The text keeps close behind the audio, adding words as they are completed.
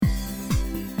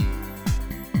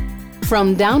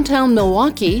From downtown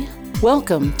Milwaukee,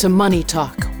 welcome to Money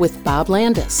Talk with Bob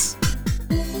Landis.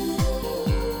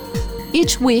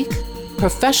 Each week,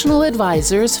 professional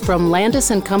advisors from Landis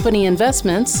 & Company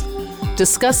Investments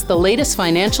discuss the latest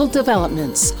financial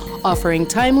developments, offering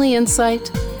timely insight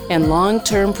and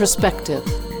long-term perspective.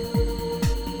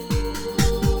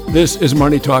 This is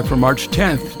Money Talk for March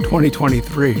 10th,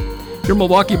 2023. Your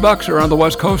Milwaukee Bucks are on the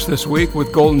West Coast this week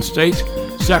with Golden State,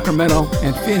 Sacramento,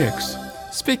 and Phoenix.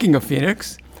 Speaking of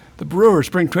Phoenix, the Brewers'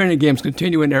 spring training games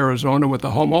continue in Arizona with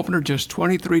the home opener just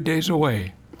 23 days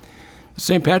away. The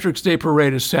St. Patrick's Day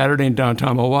Parade is Saturday in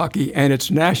downtown Milwaukee, and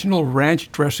it's National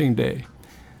Ranch Dressing Day.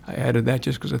 I added that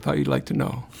just because I thought you'd like to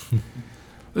know.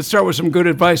 Let's start with some good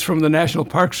advice from the National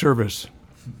Park Service.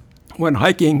 When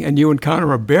hiking and you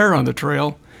encounter a bear on the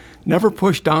trail, never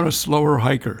push down a slower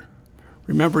hiker.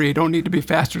 Remember, you don't need to be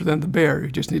faster than the bear.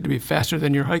 You just need to be faster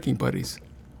than your hiking buddies.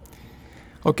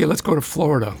 Okay, let's go to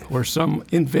Florida, where some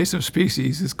invasive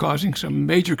species is causing some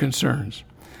major concerns.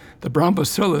 The brown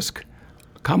basilisk,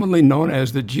 commonly known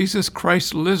as the Jesus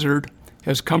Christ lizard,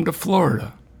 has come to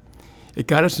Florida. It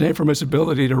got its name from its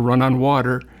ability to run on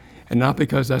water, and not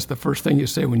because that's the first thing you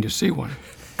say when you see one.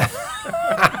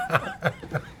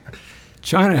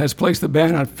 China has placed the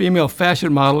ban on female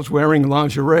fashion models wearing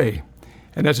lingerie.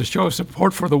 And as a show of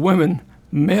support for the women,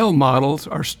 male models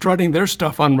are strutting their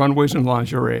stuff on runways in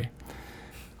lingerie.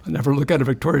 I'll never look at a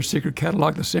Victoria's Secret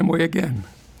catalog the same way again.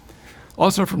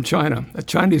 Also from China, a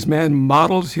Chinese man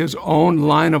models his own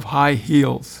line of high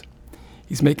heels.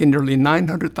 He's making nearly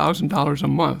 $900,000 a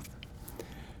month.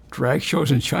 Drag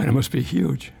shows in China must be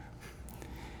huge.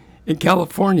 In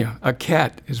California, a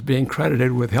cat is being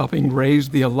credited with helping raise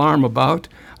the alarm about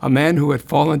a man who had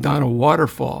fallen down a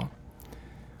waterfall.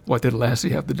 What, did Lassie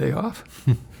have the day off?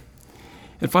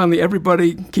 And finally,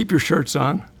 everybody, keep your shirts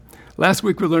on. Last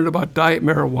week we learned about diet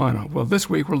marijuana. Well, this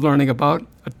week we're learning about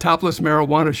a topless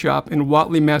marijuana shop in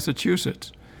Whately,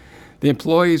 Massachusetts. The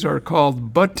employees are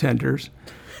called bud tenders,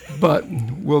 but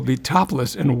will be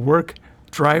topless and will work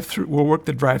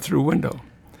the drive-through window.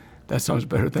 That sounds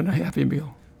better than a Happy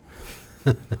Meal.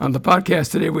 On the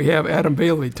podcast today, we have Adam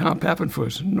Bailey, Tom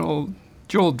Pappenfuss,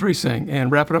 Joel Dresang,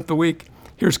 and wrapping up the week,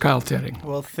 here's Kyle Teding.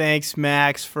 Well, thanks,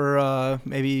 Max, for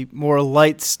maybe more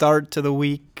light start to the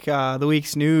week, the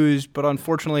week's news, but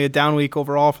unfortunately a down week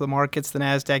overall for the markets. The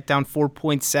NASDAQ down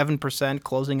 4.7%,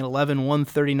 closing at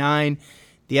 11,139.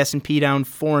 The S&P down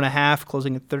 4.5%,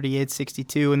 closing at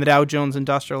 38.62, and the Dow Jones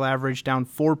Industrial Average down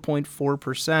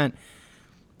 4.4%.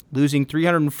 Losing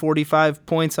 345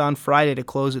 points on Friday to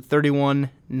close at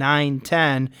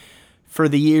 31,910. For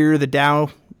the year, the Dow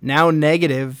now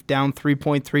negative, down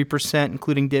 3.3%,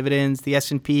 including dividends. The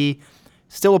S&P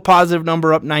still a positive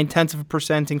number, up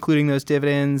 0.9%, including those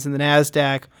dividends. And the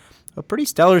NASDAQ, a pretty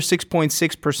stellar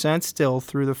 6.6% still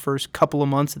through the first couple of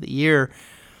months of the year.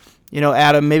 You know,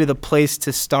 Adam, maybe the place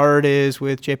to start is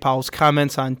with Jay Powell's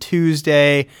comments on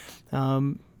Tuesday.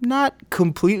 Not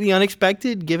completely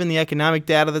unexpected given the economic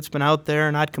data that's been out there,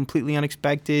 not completely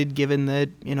unexpected given that,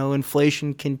 you know,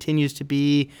 inflation continues to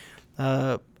be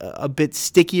a bit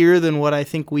stickier than what I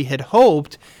think we had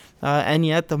hoped. And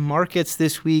yet the markets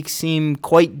this week seem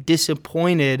quite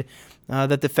disappointed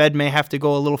that the Fed may have to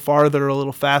go a little farther, a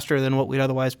little faster than what we'd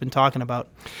otherwise been talking about.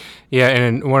 Yeah,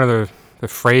 and one of the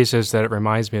phrases that it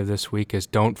reminds me of this week is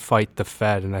don't fight the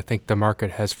Fed, and I think the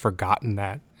market has forgotten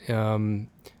that.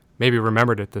 Maybe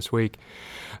remembered it this week.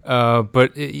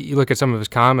 But you look at some of his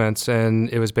comments, and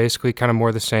it was basically kind of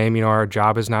more the same. You know, our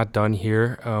job is not done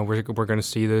here. We're going to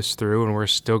see this through, and we're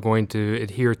still going to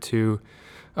adhere to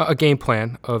a game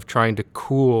plan of trying to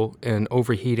cool an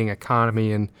overheating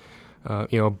economy and,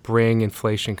 bring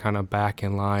inflation kind of back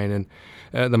in line.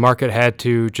 And the market had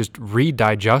to just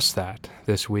redigest that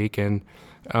this week. And,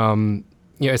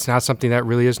 it's not something that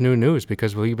really is new news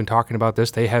because we've been talking about this.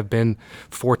 They have been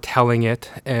foretelling it,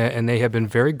 and they have been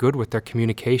very good with their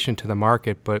communication to the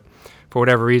market. But for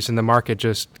whatever reason, the market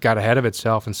just got ahead of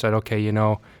itself and said, okay,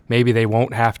 maybe they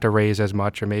won't have to raise as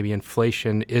much, or maybe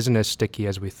inflation isn't as sticky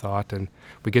as we thought. And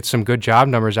we get some good job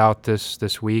numbers out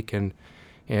this week, and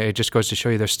it just goes to show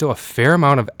you there's still a fair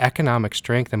amount of economic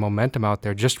strength and momentum out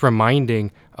there, just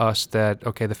reminding us that,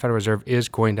 okay, the Federal Reserve is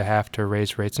going to have to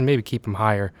raise rates and maybe keep them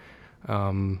higher.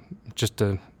 What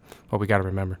we got to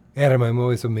remember. Adam, I'm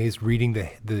always amazed reading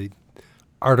the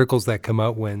articles that come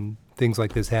out when things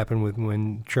like this happen,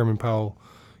 when Chairman Powell,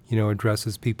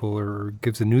 addresses people or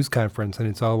gives a news conference, and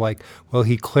it's all like, well,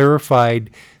 he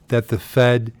clarified that the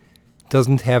Fed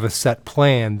doesn't have a set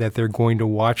plan, that they're going to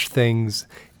watch things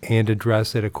and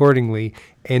address it accordingly.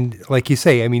 And like you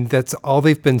say, I mean, that's all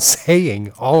they've been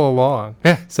saying all along.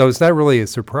 Yeah. So it's not really a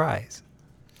surprise.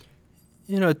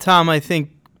 Tom, I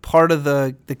think part of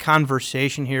the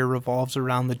conversation here revolves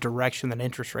around the direction that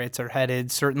interest rates are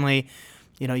headed. Certainly,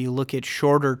 you look at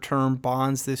shorter term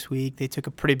bonds this week, they took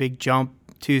a pretty big jump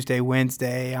Tuesday,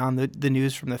 Wednesday on the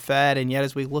news from the Fed. And yet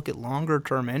as we look at longer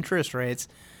term interest rates,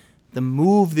 the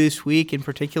move this week in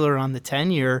particular on the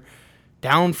 10-year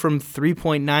down from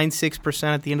 3.96%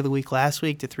 at the end of the week last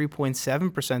week to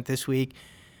 3.7% this week.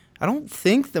 I don't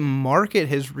think the market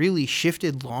has really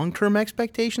shifted long-term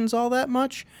expectations all that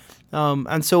much.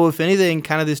 And so if anything,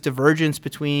 kind of this divergence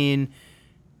between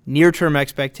near-term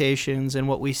expectations and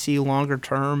what we see longer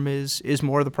term is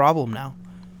more of the problem now.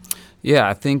 Yeah,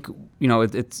 I think,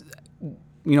 it's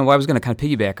what I was going to kind of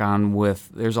piggyback on with,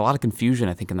 there's a lot of confusion,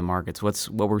 I think, in the markets. What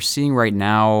we're seeing right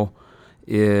now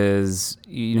is,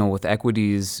 with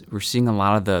equities, we're seeing a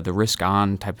lot of the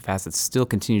risk-on type of assets still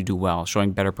continue to do well,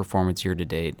 showing better performance year to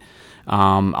date.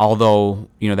 Although,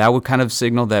 that would kind of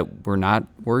signal that we're not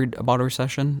worried about a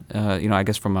recession, I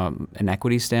guess from an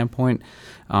equity standpoint.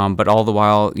 But all the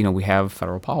while, we have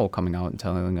Federal Powell coming out and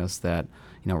telling us that,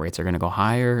 rates are going to go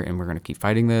higher and we're going to keep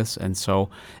fighting this. And so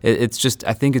it's just,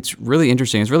 I think it's really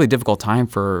interesting. It's a really difficult time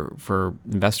for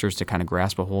investors to kind of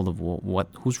grasp a hold of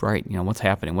who's right, what's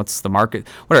happening, what's the market,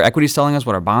 what are equities telling us,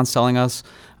 what are bonds telling us,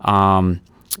 and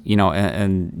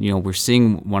we're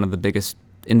seeing one of the biggest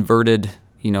inverted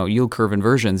yield curve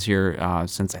inversions here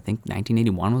since I think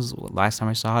 1981 was the last time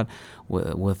I saw it,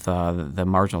 with the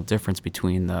marginal difference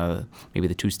between maybe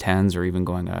the 2s10s or even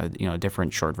going a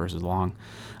different short versus long.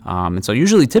 And so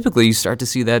typically you start to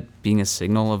see that being a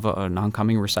signal of an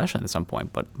oncoming recession at some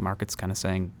point, but market's kind of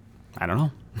saying, I don't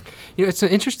know. It's an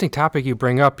interesting topic you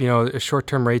bring up,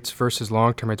 short-term rates versus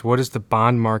long-term rates. What is the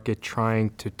bond market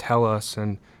trying to tell us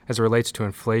and as it relates to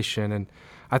inflation? And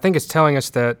I think it's telling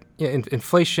us that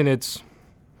inflation, it's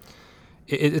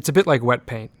a bit like wet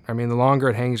paint. I mean, the longer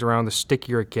it hangs around, the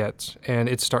stickier it gets, and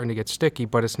it's starting to get sticky,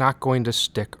 but it's not going to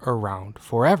stick around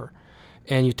forever.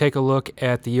 And you take a look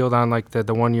at the yield on like the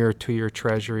 1-year or 2-year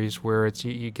treasuries where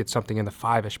you get something in the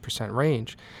 5-ish%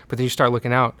 range, but then you start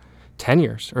looking out 10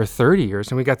 years or 30 years,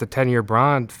 and we got the 10-year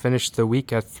bond finished the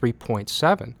week at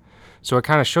 3.7. So it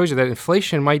kind of shows you that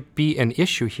inflation might be an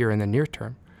issue here in the near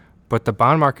term, but the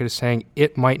bond market is saying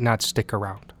it might not stick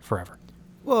around forever.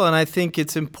 Well, and I think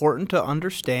it's important to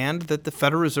understand that the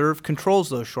Federal Reserve controls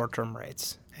those short-term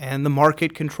rates, and the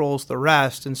market controls the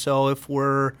rest. And so if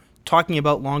we're talking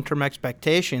about long-term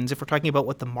expectations, if we're talking about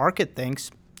what the market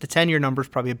thinks, the 10-year number is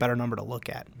probably a better number to look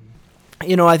at.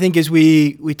 I think as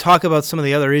we talk about some of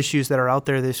the other issues that are out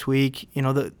there this week,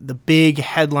 the big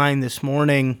headline this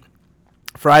morning,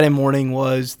 Friday morning,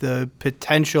 was the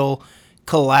potential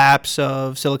collapse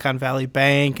of Silicon Valley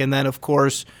Bank. And then, of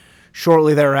course,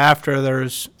 shortly thereafter,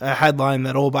 there's a headline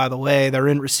that, oh, by the way, they're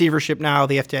in receivership now.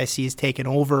 The FDIC has taken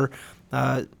over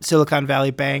Silicon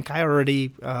Valley Bank. I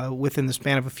already, within the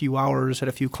span of a few hours, had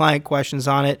a few client questions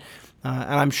on it,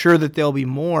 and I'm sure that there'll be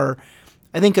more.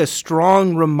 I think a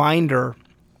strong reminder,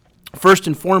 first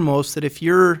and foremost, that if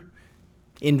you're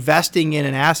investing in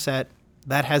an asset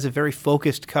that has a very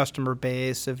focused customer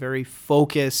base, a very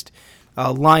focused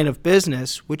line of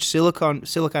business, which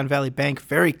Silicon Valley Bank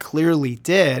very clearly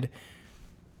did,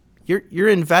 you're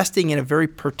investing in a very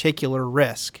particular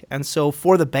risk. And so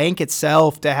for the bank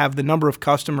itself to have the number of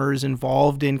customers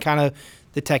involved in kind of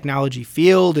the technology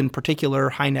field, in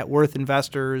particular high net worth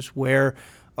investors, where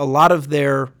a lot of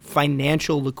their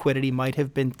financial liquidity might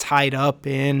have been tied up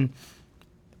in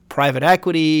private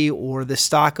equity or the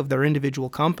stock of their individual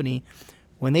company,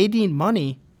 when they need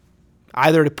money,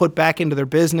 either to put back into their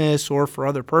business or for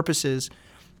other purposes,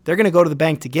 they're going to go to the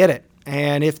bank to get it.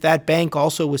 And if that bank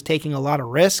also was taking a lot of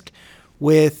risk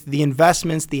with the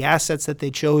investments, the assets that they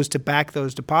chose to back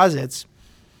those deposits,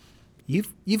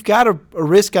 you've got a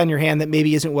risk on your hand that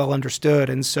maybe isn't well understood.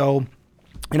 And so,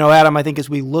 Adam, I think as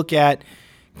we look at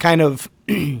kind of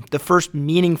the first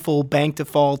meaningful bank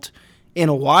default in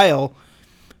a while,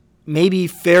 maybe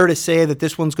fair to say that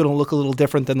this one's going to look a little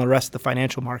different than the rest of the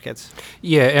financial markets.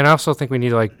 Yeah, and I also think we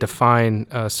need to define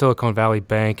Silicon Valley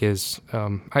Bank is,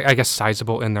 I guess,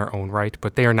 sizable in their own right,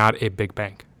 but they are not a big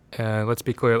bank. Let's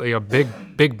be clear,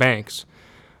 big banks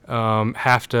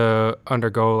have to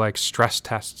undergo stress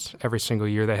tests every single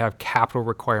year. They have capital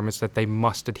requirements that they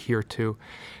must adhere to.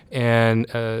 And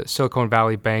Silicon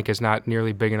Valley Bank is not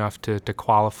nearly big enough to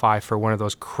qualify for one of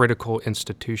those critical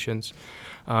institutions.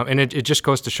 And it just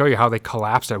goes to show you how they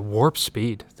collapsed at warp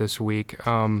speed this week.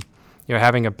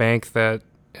 Having a bank that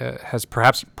has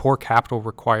perhaps poor capital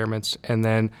requirements and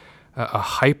then a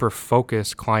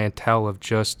hyper-focused clientele of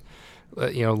just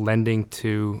lending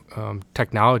to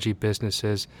technology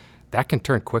businesses, that can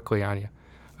turn quickly on you.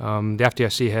 The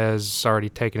FDIC has already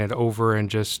taken it over and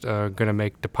just going to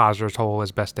make depositors whole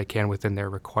as best they can within their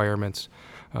requirements.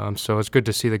 So it's good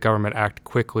to see the government act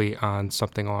quickly on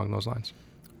something along those lines.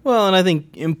 Well, and I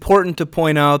think important to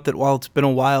point out that while it's been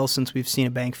a while since we've seen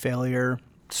a bank failure,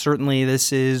 certainly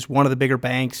this is one of the bigger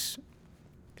banks,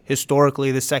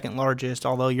 historically the second largest,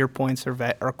 although your points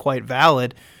are quite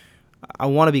valid. I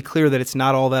want to be clear that it's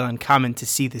not all that uncommon to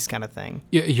see this kind of thing.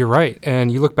 Yeah, you're right.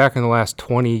 And you look back in the last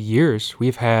 20 years,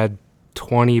 we've had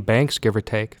 20 banks, give or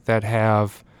take, that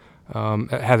have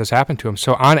had this happen to them.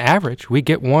 So on average, we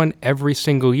get one every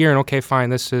single year. And okay,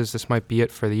 fine, this might be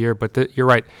it for the year. But you're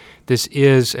right. This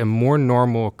is a more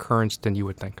normal occurrence than you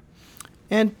would think.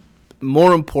 And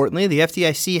more importantly, the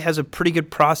FDIC has a pretty good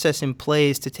process in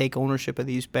place to take ownership of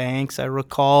these banks. I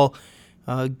recall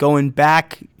going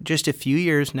back just a few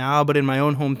years now, but in my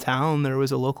own hometown, there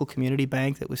was a local community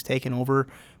bank that was taken over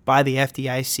by the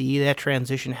FDIC. That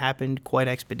transition happened quite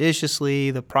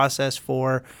expeditiously. The process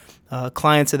for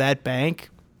clients of that bank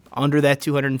under that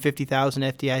 $250,000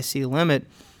 FDIC limit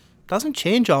doesn't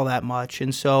change all that much.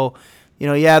 And so,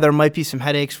 there might be some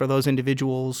headaches for those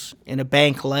individuals in a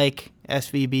bank like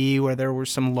SVB where there were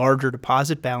some larger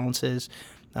deposit balances.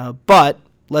 But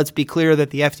let's be clear that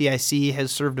the FDIC has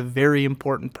served a very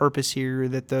important purpose here,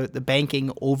 that the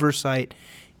banking oversight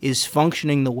is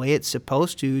functioning the way it's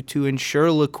supposed to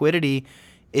ensure liquidity,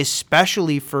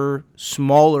 especially for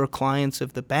smaller clients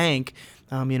of the bank.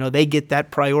 They get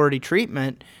that priority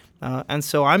treatment. And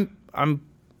so I'm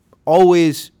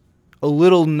always a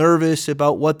little nervous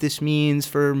about what this means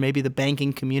for maybe the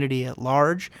banking community at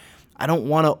large. I don't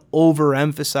want to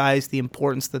overemphasize the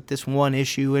importance that this one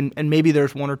issue, and maybe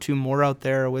there's one or two more out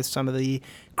there with some of the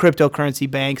cryptocurrency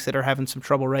banks that are having some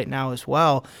trouble right now as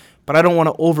well. But I don't want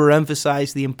to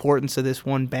overemphasize the importance of this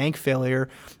one bank failure,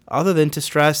 other than to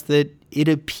stress that it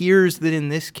appears that in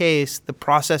this case, the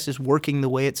process is working the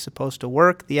way it's supposed to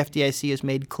work. The FDIC has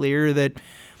made clear that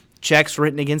checks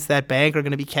written against that bank are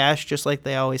going to be cashed just like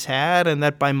they always had, and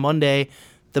that by Monday,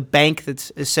 the bank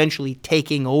that's essentially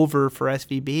taking over for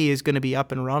SVB is going to be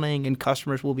up and running, and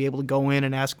customers will be able to go in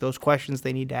and ask those questions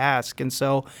they need to ask. And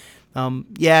so,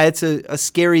 it's a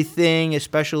scary thing,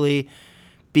 especially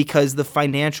because the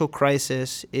financial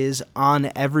crisis is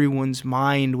on everyone's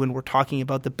mind when we're talking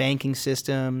about the banking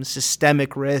system,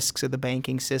 systemic risks of the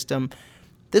banking system.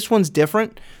 This one's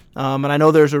different, and I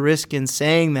know there's a risk in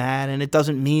saying that, and it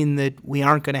doesn't mean that we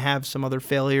aren't going to have some other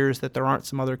failures, that there aren't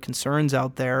some other concerns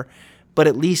out there. But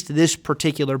at least this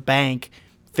particular bank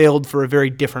failed for a very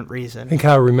different reason. And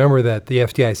Kyle, remember that the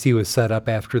FDIC was set up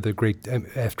after the Great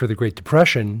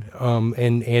Depression,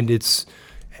 and it's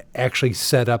actually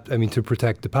set up, to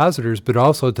protect depositors, but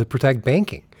also to protect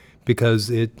banking, because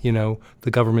the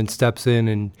government steps in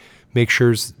and makes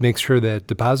sure that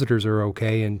depositors are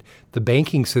okay, and the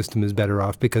banking system is better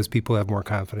off because people have more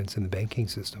confidence in the banking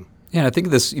system. Yeah, I think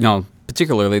this,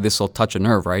 particularly this will touch a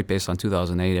nerve, right? Based on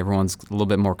 2008, everyone's a little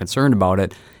bit more concerned about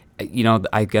it.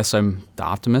 I guess I'm the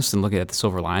optimist and looking at the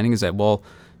silver lining is that, well,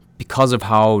 because of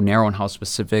how narrow and how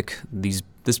specific this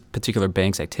particular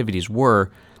bank's activities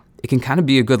were, it can kind of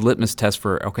be a good litmus test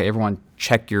for, okay, everyone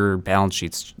check your balance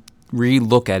sheets,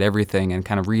 re-look at everything and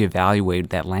kind of reevaluate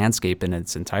that landscape in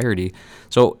its entirety.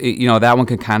 So, that one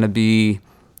can kind of be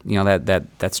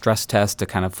that stress test to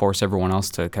kind of force everyone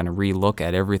else to kind of re-look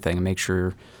at everything and make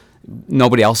sure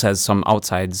nobody else has some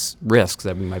outside risks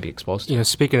that we might be exposed to.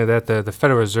 Speaking of that, the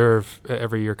Federal Reserve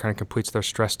every year kind of completes their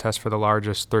stress test for the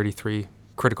largest 33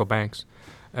 critical banks.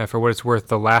 For what it's worth,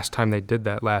 the last time they did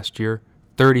that last year,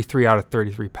 33 out of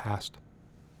 33 passed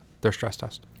their stress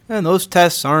test. And those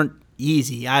tests aren't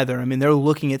easy either. They're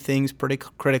looking at things pretty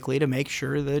critically to make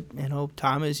sure that,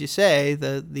 Tom, as you say,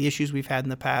 the issues we've had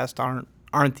in the past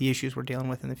aren't the issues we're dealing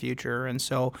with in the future. And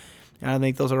so I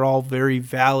think those are all very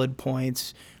valid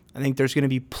points. I think there's going to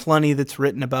be plenty that's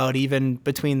written about even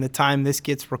between the time this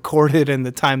gets recorded and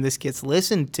the time this gets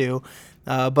listened to.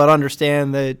 But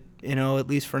understand that, at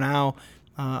least for now,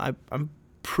 I'm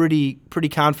pretty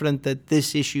confident that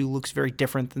this issue looks very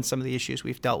different than some of the issues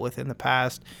we've dealt with in the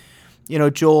past.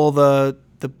 Joel, the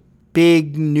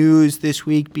big news this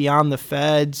week beyond the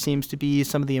Fed seems to be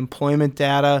some of the employment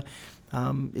data.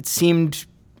 It seemed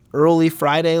early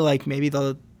Friday like maybe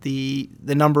the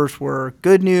numbers were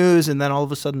good news, and then all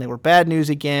of a sudden they were bad news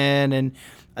again. And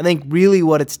I think really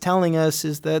what it's telling us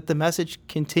is that the message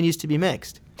continues to be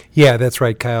mixed. Yeah, that's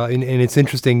right, Kyle. And it's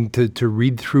interesting to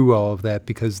read through all of that,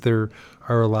 because there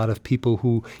are a lot of people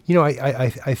who, I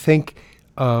think,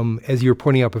 as you were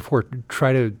pointing out before,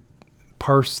 try to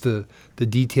parse the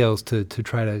details to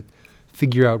try to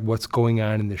figure out what's going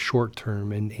on in the short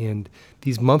term. And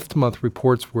these month-to-month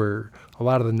reports where a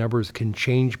lot of the numbers can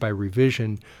change by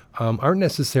revision aren't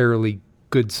necessarily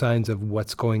good signs of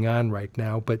what's going on right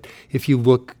now. But if you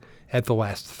look at the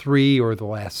last 3 or the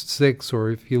last 6,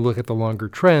 or if you look at the longer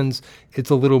trends, it's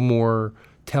a little more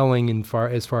telling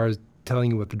as far as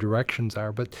telling you what the directions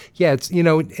are. But yeah, it's,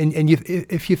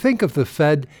 if you think of the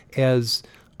Fed as,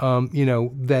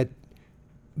 that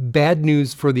bad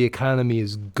news for the economy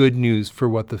is good news for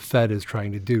what the Fed is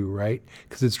trying to do, right?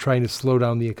 Because it's trying to slow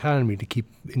down the economy to keep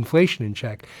inflation in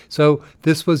check. So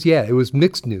this was, it was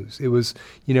mixed news. It was,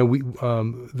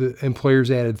 the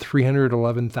employers added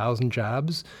 311,000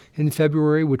 jobs in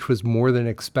February, which was more than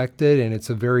expected, and it's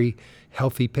a very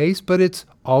healthy pace, but it's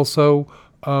also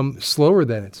slower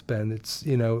than it's been. It's,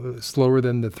 slower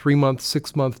than the 3-month,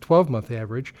 6-month, 12-month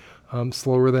average,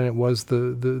 slower than it was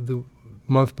the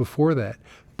month before that,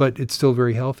 but it's still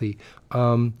very healthy.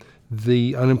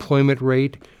 The unemployment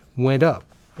rate went up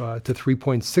to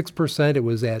 3.6%. It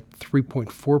was at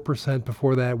 3.4%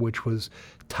 before that, which was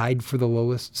tied for the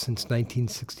lowest since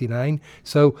 1969.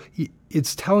 So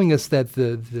it's telling us that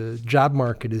the job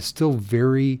market is still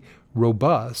very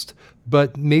robust,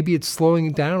 but maybe it's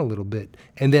slowing down a little bit.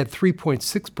 And that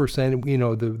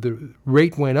 3.6%, the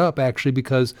rate went up actually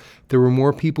because there were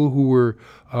more people who were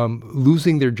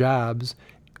losing their jobs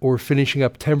or finishing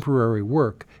up temporary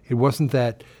work. It wasn't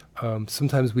that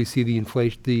sometimes we see the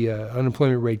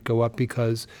unemployment rate go up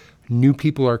because new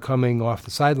people are coming off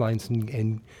the sidelines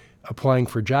and applying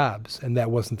for jobs, and that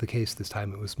wasn't the case this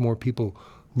time. It was more people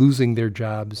losing their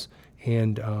jobs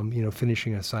and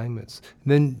finishing assignments.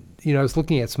 And then I was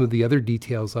looking at some of the other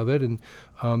details of it, and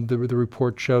the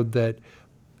report showed that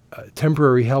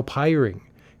temporary help hiring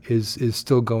is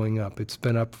still going up. It's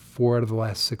been up 4 out of the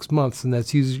last 6 months, and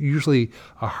that's usually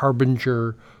a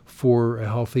harbinger for a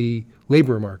healthy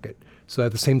labor market. So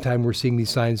at the same time we're seeing these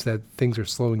signs that things are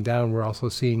slowing down, we're also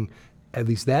seeing at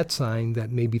least that sign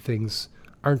that maybe things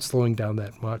aren't slowing down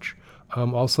that much.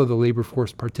 Also the labor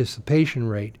force participation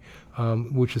rate,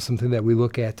 which is something that we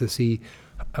look at to see,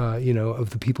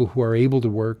 of the people who are able to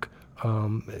work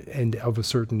and of a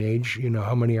certain age,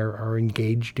 how many are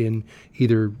engaged in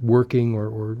either working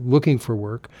or looking for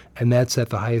work. And that's at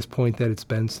the highest point that it's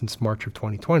been since March of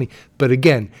 2020. But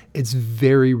again, it's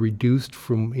very reduced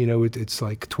from, it's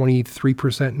like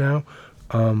 23% now.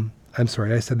 I'm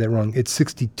sorry, I said that wrong. It's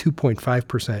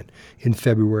 62.5% in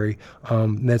February.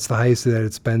 And that's the highest that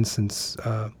it's been since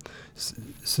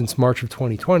March of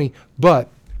 2020. But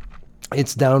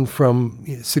it's down from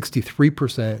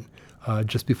 63%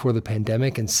 just before the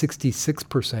pandemic and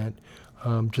 66%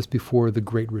 just before the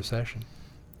Great Recession.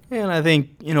 And I think,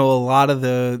 a lot of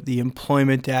the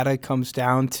employment data comes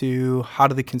down to how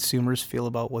do the consumers feel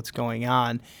about what's going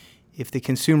on. If the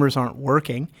consumers aren't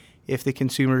working, if the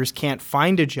consumers can't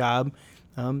find a job,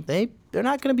 they're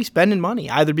not going to be spending money,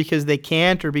 either because they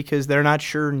can't or because they're not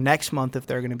sure next month if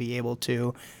they're going to be able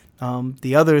to.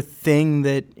 The other thing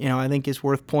that, I think is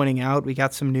worth pointing out, we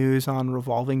got some news on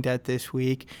revolving debt this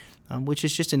week, which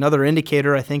is just another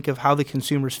indicator, I think, of how the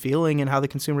consumer's feeling and how the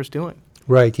consumer's doing.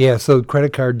 Right, yeah. So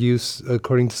credit card use,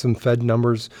 according to some Fed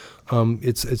numbers,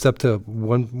 it's up to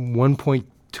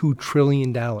 $1.2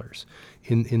 trillion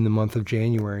in the month of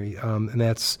January, and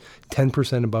that's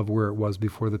 10% above where it was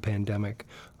before the pandemic.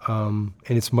 And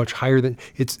it's much higher than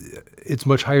it's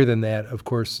much higher than that, of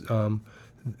course,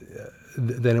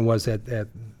 than it was at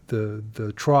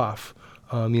the trough,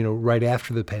 right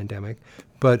after the pandemic.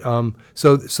 But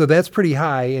so that's pretty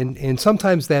high, and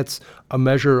sometimes that's a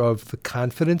measure of the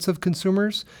confidence of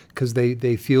consumers because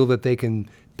they feel that they can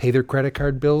pay their credit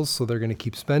card bills, so they're going to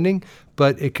keep spending.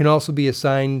 But it can also be a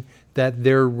sign that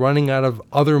they're running out of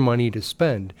other money to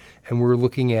spend. And we're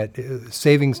looking at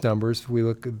savings numbers. We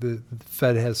look at the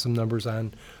Fed has some numbers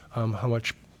on how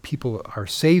much people are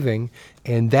saving,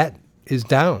 and that is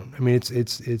down. I mean, it's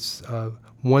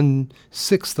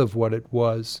 1/6 of what it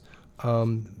was,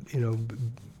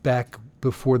 back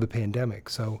before the pandemic.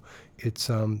 So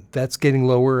it's that's getting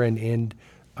lower, and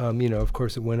of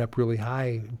course, it went up really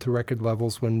high to record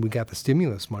levels when we got the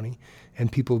stimulus money, and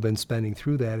people have been spending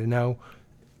through that. And now,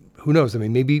 who knows? I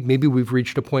mean, maybe we've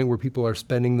reached a point where people are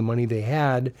spending the money they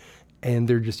had, and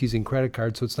they're just using credit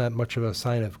cards, so it's not much of a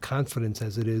sign of confidence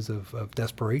as it is of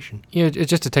desperation.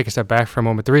 Just to take a step back for a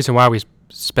moment, the reason why we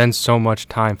spend so much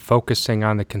time focusing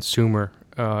on the consumer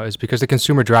is because the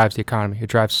consumer drives the economy. It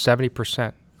drives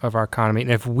 70% of our economy.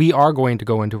 And if we are going to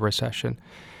go into a recession,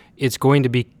 it's going to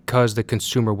be because the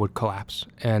consumer would collapse.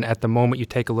 And at the moment, you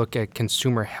take a look at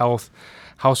consumer health,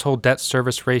 Household debt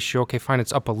service ratio, okay, fine,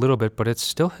 it's up a little bit, but it's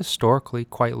still historically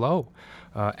quite low.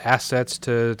 Assets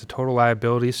to total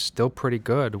liabilities, still pretty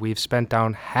good. We've spent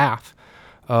down half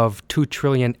of $2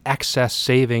 trillion excess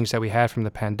savings that we had from the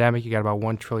pandemic. You got about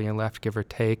 $1 trillion left, give or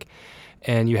take.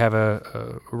 And you have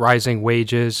a rising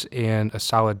wages and a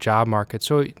solid job market.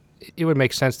 So it would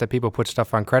make sense that people put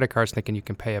stuff on credit cards thinking you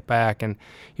can pay it back. And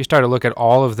you start to look at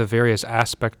all of the various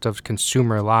aspects of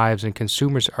consumer lives, and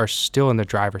consumers are still in the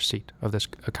driver's seat of this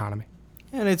economy.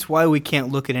 And it's why we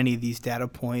can't look at any of these data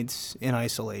points in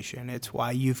isolation. It's why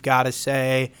you've got to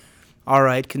say, all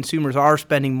right, consumers are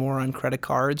spending more on credit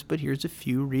cards, but here's a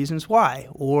few reasons why.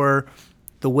 Or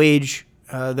the wage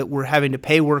that we're having to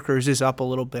pay workers is up a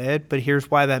little bit, but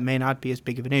here's why that may not be as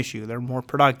big of an issue. They're more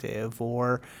productive,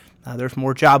 or there's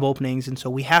more job openings, and so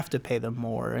we have to pay them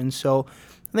more. And so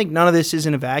I think none of this is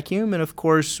in a vacuum. And of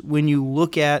course, when you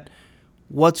look at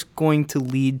what's going to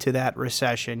lead to that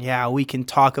recession, yeah, we can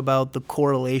talk about the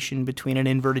correlation between an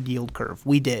inverted yield curve.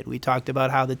 We did. We talked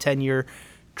about how the 10-year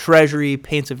Treasury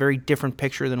paints a very different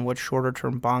picture than what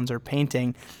shorter-term bonds are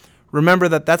painting. Remember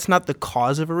that that's not the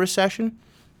cause of a recession.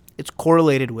 It's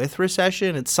correlated with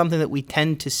recession. It's something that we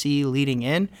tend to see leading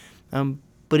in,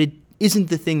 but it isn't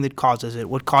the thing that causes it.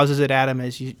 What causes it, Adam,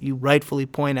 as you rightfully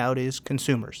point out, is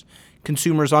consumers.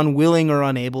 Consumers unwilling or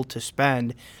unable to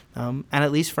spend. And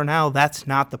at least for now, that's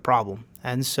not the problem.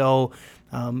 And so,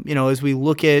 as we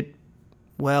look at,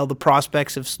 the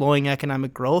prospects of slowing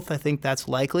economic growth, I think that's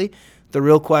likely. The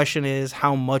real question is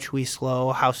how much we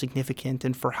slow, how significant,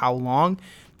 and for how long.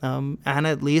 And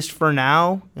at least for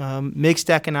now,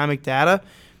 mixed economic data,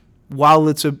 while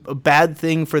it's a bad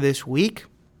thing for this week,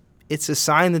 it's a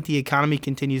sign that the economy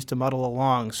continues to muddle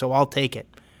along. So I'll take it.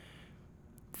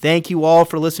 Thank you all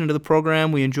for listening to the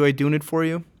program. We enjoyed doing it for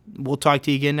you. We'll talk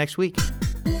to you again next week.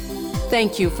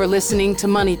 Thank you for listening to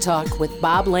Money Talk with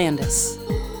Bob Landis.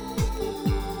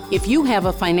 If you have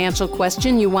a financial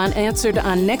question you want answered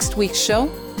on next week's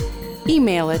show,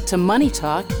 email it to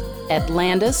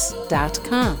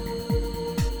moneytalk@landis.com.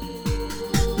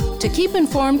 To keep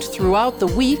informed throughout the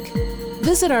week,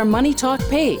 visit our Money Talk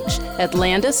page at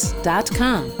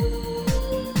landis.com.